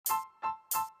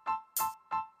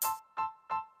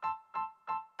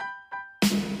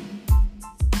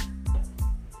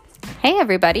Hey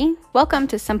everybody, welcome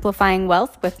to Simplifying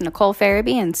Wealth with Nicole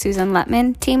Farabee and Susan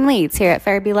Letman, team leads here at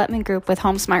Farabee Letman Group with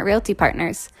HomeSmart Realty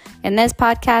Partners. In this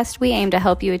podcast, we aim to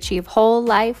help you achieve whole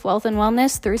life wealth and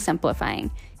wellness through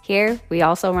simplifying. Here, we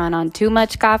also run on too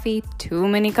much coffee, too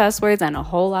many cuss words, and a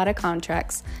whole lot of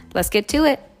contracts. Let's get to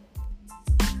it.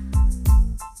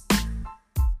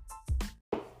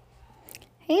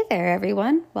 Hey there,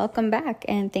 everyone. Welcome back,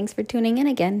 and thanks for tuning in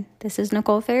again. This is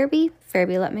Nicole Farabee,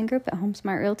 Farabee Letman Group at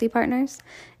HomeSmart Realty Partners,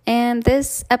 and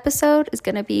this episode is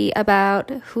going to be about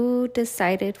who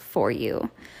decided for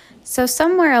you. So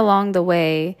somewhere along the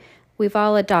way, we've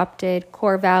all adopted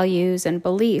core values and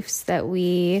beliefs that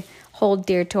we hold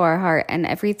dear to our heart, and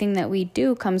everything that we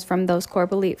do comes from those core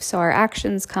beliefs, so our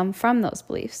actions come from those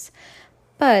beliefs.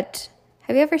 But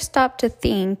have you ever stopped to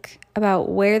think about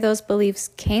where those beliefs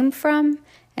came from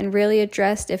and really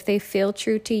addressed if they feel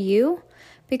true to you?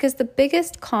 Because the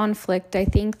biggest conflict I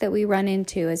think that we run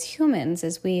into as humans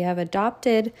is we have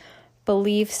adopted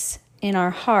beliefs in our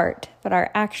heart, but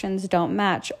our actions don't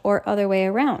match, or other way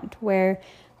around, where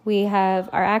we have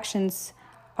our actions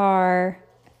are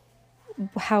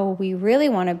how we really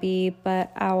want to be,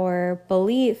 but our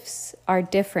beliefs are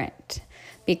different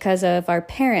because of our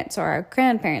parents or our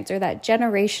grandparents or that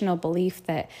generational belief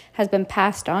that has been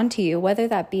passed on to you, whether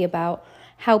that be about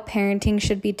how parenting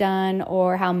should be done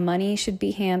or how money should be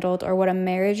handled or what a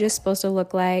marriage is supposed to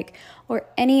look like, or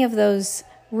any of those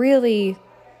really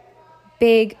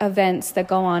big events that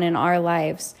go on in our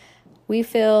lives. We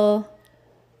feel,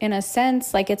 in a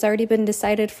sense, like it's already been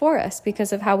decided for us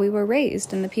because of how we were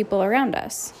raised and the people around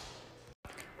us.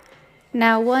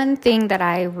 Now, one thing that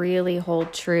I really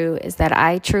hold true is that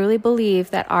I truly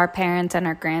believe that our parents and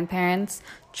our grandparents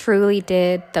truly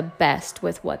did the best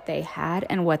with what they had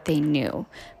and what they knew,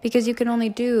 because you can only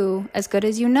do as good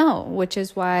as you know, which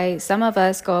is why some of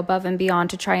us go above and beyond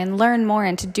to try and learn more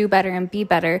and to do better and be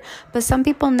better. But some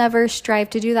people never strive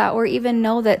to do that or even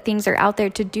know that things are out there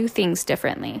to do things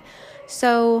differently.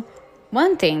 So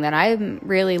one thing that I'm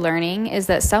really learning is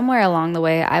that somewhere along the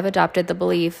way, I've adopted the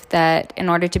belief that in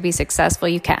order to be successful,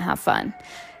 you can't have fun.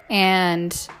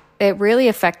 And it really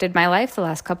affected my life the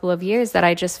last couple of years, that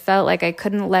I just felt like I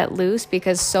couldn't let loose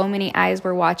because so many eyes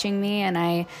were watching me, and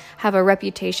I have a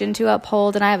reputation to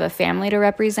uphold and I have a family to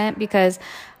represent, because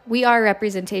we are a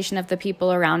representation of the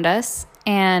people around us.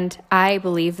 And I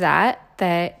believe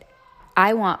that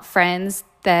I want friends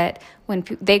that when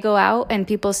they go out and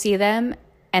people see them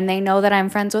and they know that I'm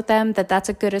friends with them, that's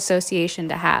a good association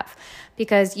to have,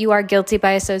 because you are guilty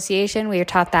by association. We are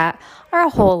taught that our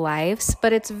whole lives,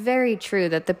 but it's very true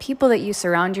that the people that you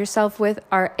surround yourself with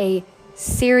are a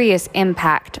serious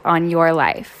impact on your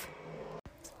life.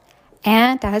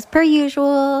 And as per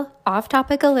usual, off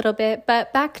topic a little bit,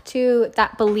 but back to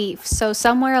that belief. So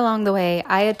somewhere along the way,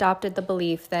 I adopted the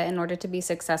belief that in order to be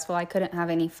successful, I couldn't have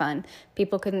any fun.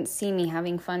 People couldn't see me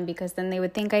having fun because then they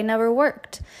would think I never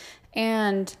worked.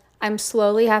 And I'm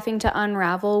slowly having to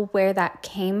unravel where that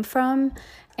came from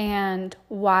and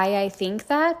why I think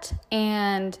that,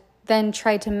 and then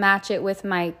try to match it with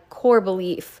my core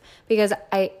belief, because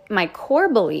my core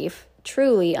belief,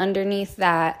 truly underneath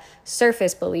that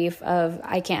surface belief of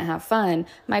I can't have fun,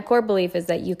 my core belief is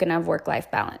that you can have work-life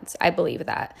balance. I believe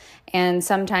that. And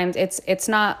sometimes it's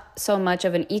not so much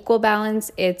of an equal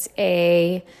balance, it's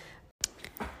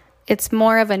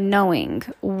more of a knowing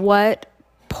what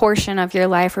portion of your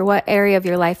life or what area of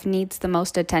your life needs the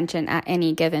most attention at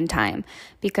any given time.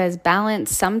 Because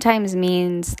balance sometimes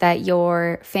means that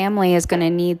your family is going to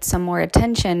need some more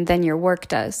attention than your work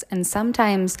does. And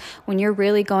sometimes when you're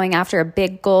really going after a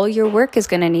big goal, your work is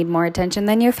going to need more attention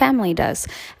than your family does.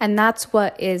 And that's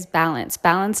what is balance.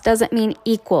 Balance doesn't mean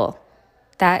equal.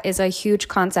 That is a huge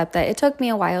concept that it took me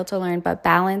a while to learn, but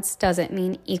balance doesn't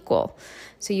mean equal.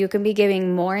 So you can be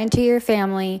giving more into your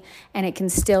family and it can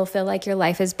still feel like your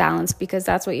life is balanced, because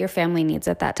that's what your family needs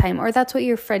at that time, or that's what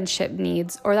your friendship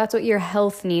needs, or that's what your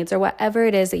health needs, or whatever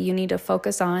it is that you need to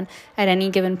focus on at any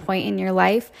given point in your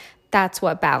life. That's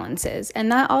what balance is.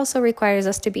 And that also requires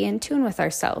us to be in tune with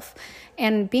ourselves.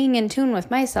 And being in tune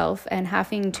with myself and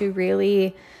having to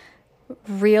really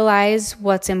realize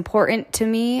what's important to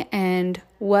me and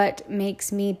what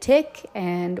makes me tick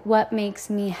and what makes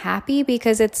me happy,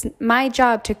 because it's my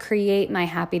job to create my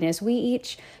happiness. We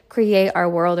each create our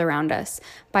world around us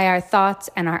by our thoughts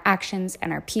and our actions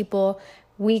and our people.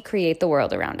 We create the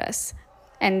world around us.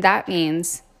 And that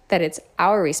means that it's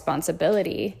our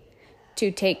responsibility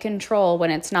to take control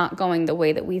when it's not going the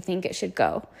way that we think it should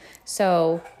go.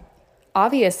 So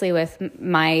obviously, with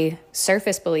my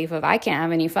surface belief of I can't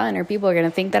have any fun or people are going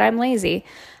to think that I'm lazy,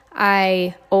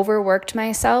 I overworked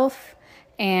myself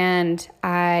and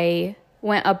I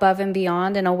went above and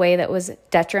beyond in a way that was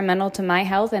detrimental to my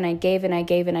health, and I gave and I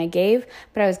gave and I gave,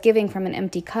 but I was giving from an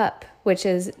empty cup, which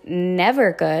is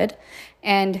never good.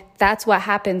 And that's what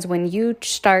happens when you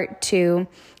start to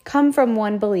come from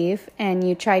one belief and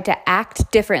you try to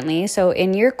act differently. So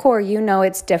in your core,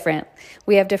 it's different.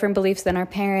 We have different beliefs than our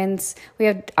parents.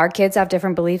 Our kids have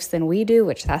different beliefs than we do,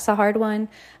 which that's a hard one.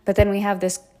 But then we have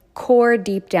this core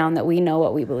deep down that we know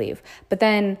what we believe. But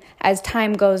then as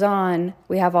time goes on,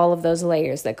 we have all of those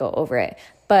layers that go over it.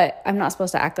 But I'm not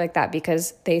supposed to act like that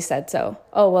because they said so.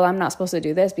 Oh, well, I'm not supposed to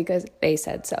do this because they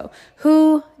said so.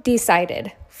 Who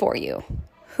decided for you?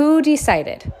 Who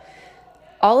decided?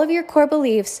 All of your core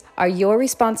beliefs are your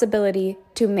responsibility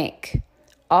to make.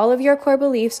 All of your core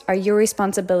beliefs are your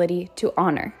responsibility to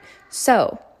honor.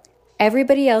 So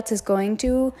everybody else is going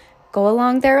to go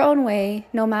along their own way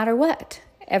no matter what.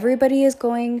 Everybody is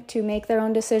going to make their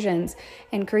own decisions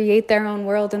and create their own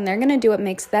world, and they're going to do what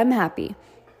makes them happy.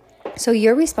 So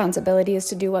your responsibility is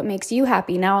to do what makes you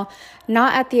happy. Now,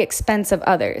 not at the expense of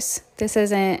others. This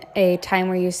isn't a time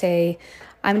where you say,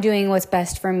 I'm doing what's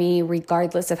best for me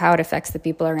regardless of how it affects the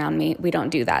people around me. We don't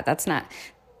do that. That's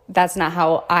not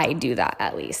how I do that,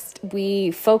 at least.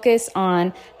 We focus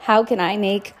on how can I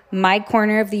make my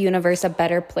corner of the universe a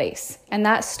better place? And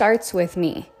that starts with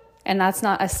me. And that's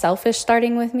not a selfish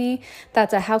starting with me.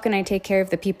 That's a how can I take care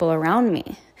of the people around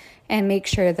me and make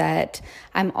sure that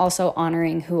I'm also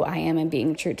honoring who I am and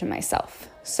being true to myself.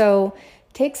 So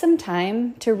take some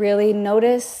time to really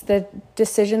notice the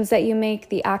decisions that you make,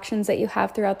 the actions that you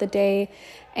have throughout the day,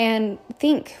 and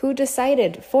think, who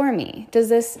decided for me? Does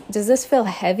this feel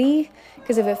heavy?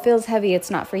 Because if it feels heavy, it's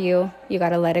not for you. You got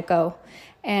to let it go.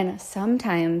 And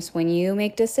sometimes when you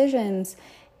make decisions,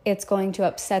 it's going to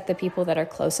upset the people that are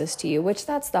closest to you, which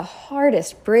that's the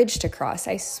hardest bridge to cross.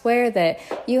 I swear that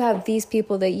you have these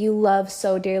people that you love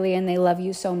so dearly and they love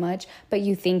you so much, but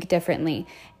you think differently.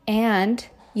 And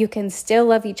you can still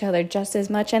love each other just as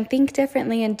much and think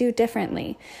differently and do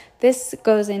differently. This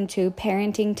goes into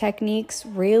parenting techniques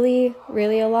really,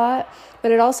 really a lot,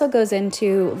 but it also goes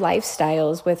into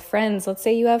lifestyles with friends. Let's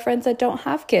say you have friends that don't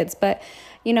have kids, but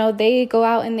they go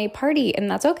out and they party, and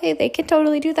that's okay. They can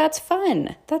totally do that. That's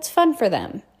fun. That's fun for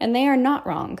them, and they are not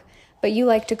wrong. But you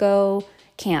like to go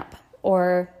camp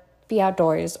or be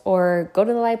outdoors or go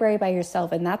to the library by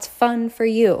yourself, and that's fun for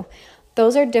you.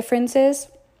 Those are differences.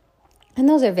 And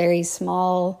those are very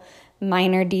small,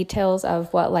 minor details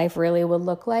of what life really would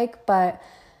look like. But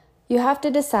you have to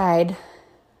decide,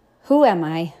 who am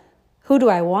I? Who do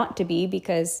I want to be?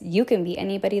 Because you can be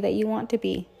anybody that you want to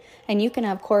be. And you can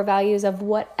have core values of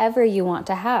whatever you want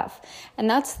to have. And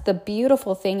that's the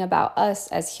beautiful thing about us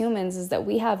as humans, is that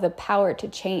we have the power to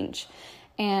change.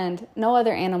 And no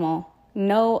other animal,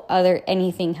 no other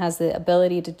anything has the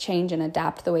ability to change and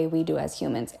adapt the way we do as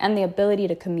humans, and the ability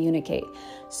to communicate.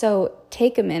 So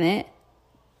take a minute,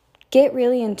 get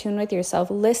really in tune with yourself,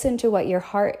 listen to what your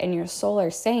heart and your soul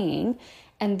are saying,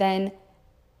 and then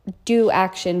do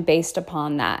action based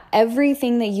upon that.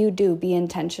 Everything that you do, be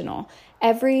intentional.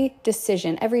 Every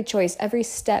decision, every choice, every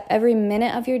step, every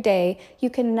minute of your day, you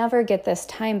can never get this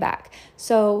time back.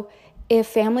 So if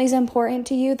family's important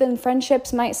to you, then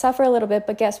friendships might suffer a little bit,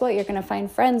 but guess what? You're going to find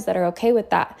friends that are okay with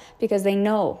that, because they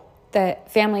know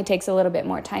that family takes a little bit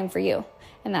more time for you,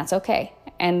 and that's okay.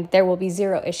 And there will be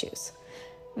zero issues.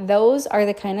 Those are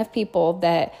the kind of people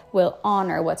that will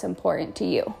honor what's important to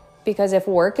you. Because if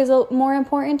work is more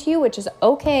important to you, which is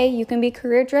okay, you can be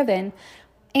career driven,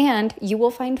 and you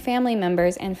will find family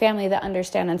members and family that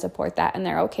understand and support that, and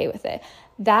they're okay with it.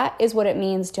 That is what it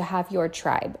means to have your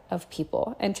tribe of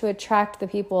people and to attract the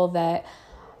people that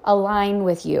align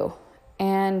with you.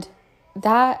 And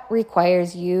that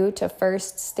requires you to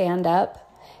first stand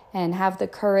up and have the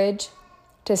courage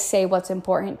to say what's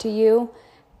important to you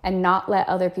and not let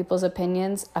other people's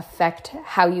opinions affect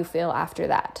how you feel after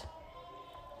that.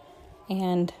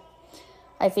 And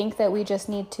I think that we just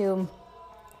need to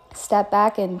step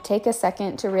back and take a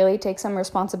second to really take some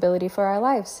responsibility for our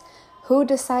lives. Who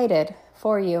decided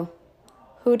for you?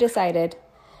 Who decided?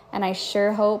 And I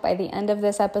sure hope by the end of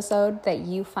this episode that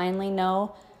you finally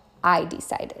know, I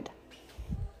decided.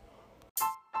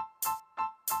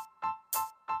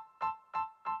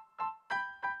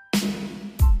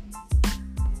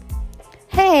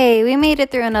 Hey, we made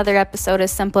it through another episode of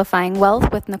Simplifying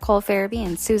Wealth with Nicole Farabee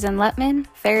and Susan Letman,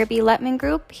 Farabee Letman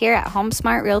Group, here at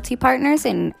HomeSmart Realty Partners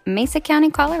in Mesa County,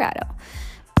 Colorado.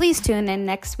 Please tune in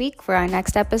next week for our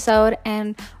next episode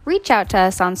and reach out to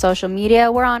us on social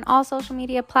media. We're on all social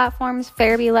media platforms,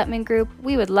 Farabee Letman Group.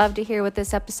 We would love to hear what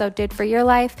this episode did for your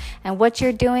life and what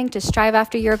you're doing to strive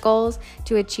after your goals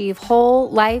to achieve whole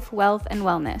life, wealth, and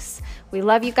wellness. We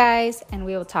love you guys, and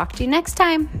we will talk to you next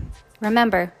time.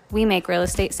 Remember, we make real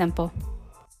estate simple.